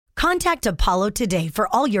Contact Apollo today for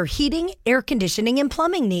all your heating, air conditioning, and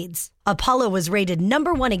plumbing needs. Apollo was rated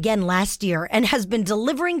 #1 again last year and has been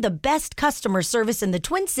delivering the best customer service in the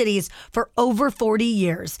Twin Cities for over 40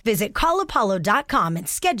 years. Visit callapollo.com and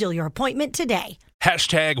schedule your appointment today.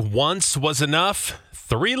 Hashtag once was enough.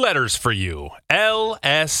 3 letters for you.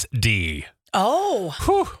 LSD. Oh.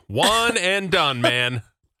 Whew. One and done, man.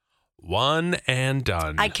 One and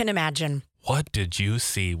done. I can imagine. What did you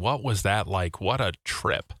see? What was that like? What a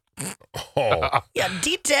trip. Oh, Yeah,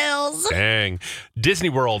 details. Dang. Disney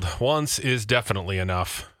World once is definitely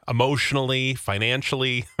enough. Emotionally,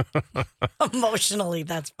 financially. Emotionally,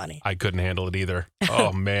 that's funny. I couldn't handle it either.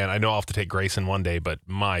 Oh, man. I know I'll have to take Grayson one day, but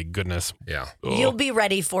my goodness. yeah. You'll be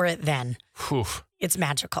ready for it then. Whew. It's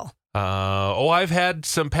magical. I've had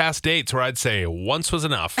some past dates where I'd say once was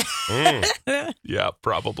enough. Yeah,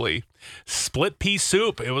 probably. Split pea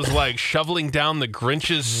soup. It was like shoveling down the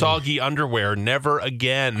Grinch's soggy underwear. Never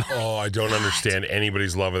again. Oh, I don't understand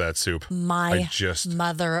anybody's love of that soup. My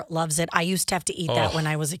mother loves it. I used to have to eat that when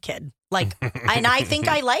I was a kid. Like, and I think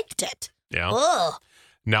I liked it. Yeah. Ugh.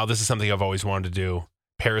 Now, this is something I've always wanted to do.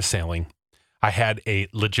 Parasailing. I had a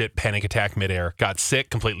legit panic attack midair. Got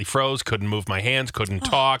sick, completely froze, couldn't move my hands, couldn't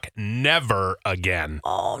talk. Never again.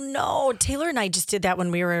 Oh, no. Taylor and I just did that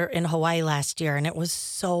when we were in Hawaii last year, and it was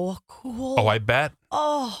so cool. Oh, I bet.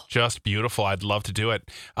 Oh. Just beautiful. I'd love to do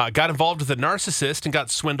it. Got involved with a narcissist and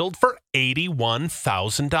got swindled for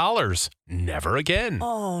 $81,000. Never again.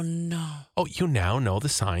 Oh, no. Oh, you now know the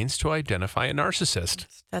signs to identify a narcissist.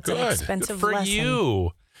 That's Good. an Good expensive for lesson.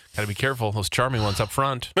 you. Got to be careful. Those charming ones up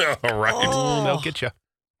front. All right. Oh. They'll get you.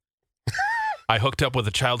 I hooked up with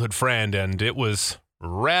a childhood friend, and it was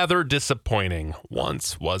rather disappointing.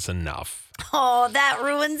 Once was enough. Oh, that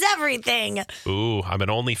ruins everything. Ooh, I'm an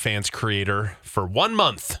OnlyFans creator for 1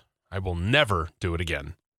 month. I will never do it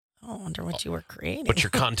again. Oh, I wonder what you were creating. But your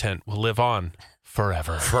content will live on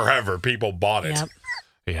forever. Forever. People bought it. Yep.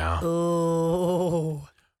 Yeah. Oh.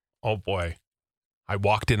 Oh, boy. I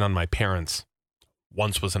walked in on my parents.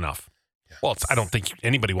 Once was enough. Well, I don't think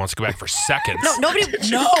anybody wants to go back for seconds. No, nobody. Did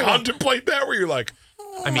you No. contemplate that where you're like,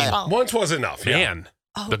 I mean, once was enough. Yeah. man,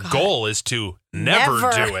 Oh, the God. goal is to never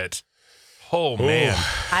do it. Oh, man.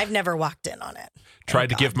 I've never walked in on it. Tried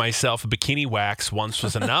to give myself a bikini wax. Once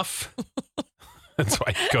was enough. That's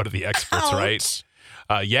why I go to the experts, right?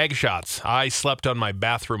 Yag shots. I slept on my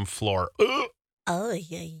bathroom floor. Ugh. Oh,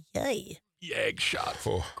 yay. Yag shots.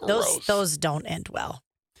 Oh. Gross. Those don't end well.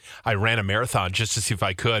 I ran a marathon just to see if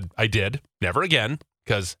I could. I did. Never again,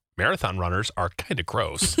 because marathon runners are kind of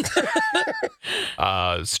gross.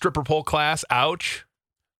 Stripper pole class. Ouch.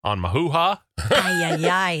 On my hoo-ha.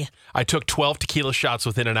 Ay. I took 12 tequila shots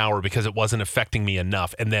within an hour because it wasn't affecting me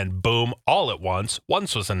enough. And then boom, all at once.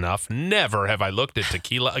 Once was enough. Never have I looked at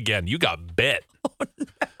tequila again. You got bit. Oh, no.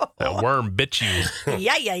 That worm bit you.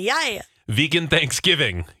 Yay. Vegan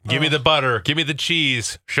Thanksgiving. Give me the butter. Give me the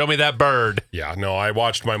cheese. Show me that bird. Yeah, no, I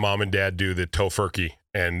watched my mom and dad do the tofurkey,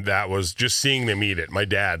 and that was just seeing them eat it. My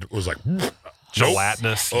dad was like,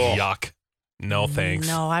 Gelatinous. Oh. Yuck. No thanks.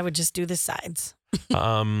 No, I would just do the sides.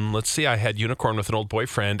 Let's see. I had unicorn with an old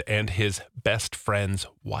boyfriend and his best friend's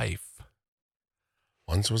wife.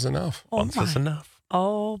 Once was enough. Oh, Once was my. enough.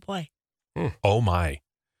 Oh, boy. Oh, my.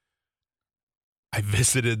 I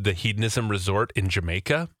visited the hedonism resort in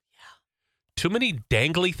Jamaica. Too many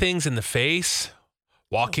dangly things in the face.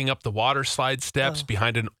 Walking up the water slide steps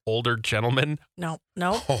behind an older gentleman. No.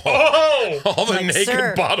 Oh, all the Like, naked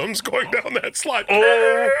sir. bottoms going down that slide.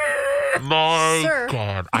 My Sir,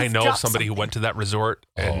 God. I you've know dropped somebody who went to that resort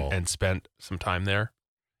and spent some time there.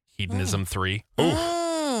 Hedonism 3.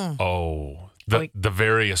 Mm. Oh, the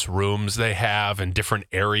various rooms they have in different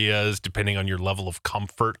areas, depending on your level of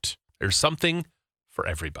comfort. There's something for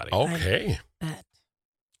everybody. Okay. Bet.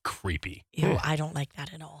 Creepy. Ew, I don't like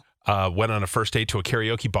that at all. Went on a first date to a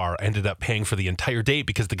karaoke bar, ended up paying for the entire date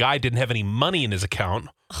because the guy didn't have any money in his account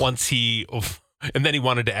and then he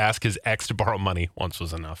wanted to ask his ex to borrow money. Once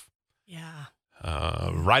was enough. Yeah.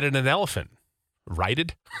 Rided an elephant.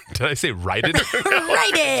 Rided? Did I say rided?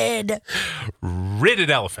 Righted. Ridded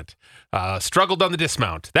elephant. Struggled on the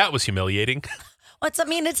dismount. That was humiliating. It's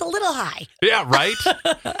a little high. Yeah, right?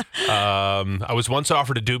 I was once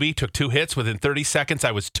offered a doobie, took 2 hits. Within 30 seconds,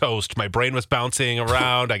 I was toast. My brain was bouncing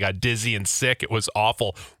around. I got dizzy and sick. It was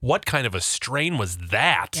awful. What kind of a strain was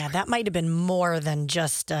that? Yeah, that might have been more than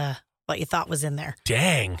just what you thought was in there.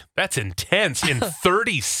 Dang, that's intense. In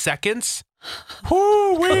 30 seconds?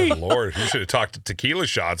 Woo-wee. Oh, Lord, you should have talked to tequila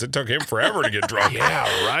shots. It took him forever to get drunk.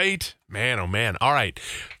 Yeah, right? Man, oh man. All right.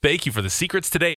 Thank you for the secrets today.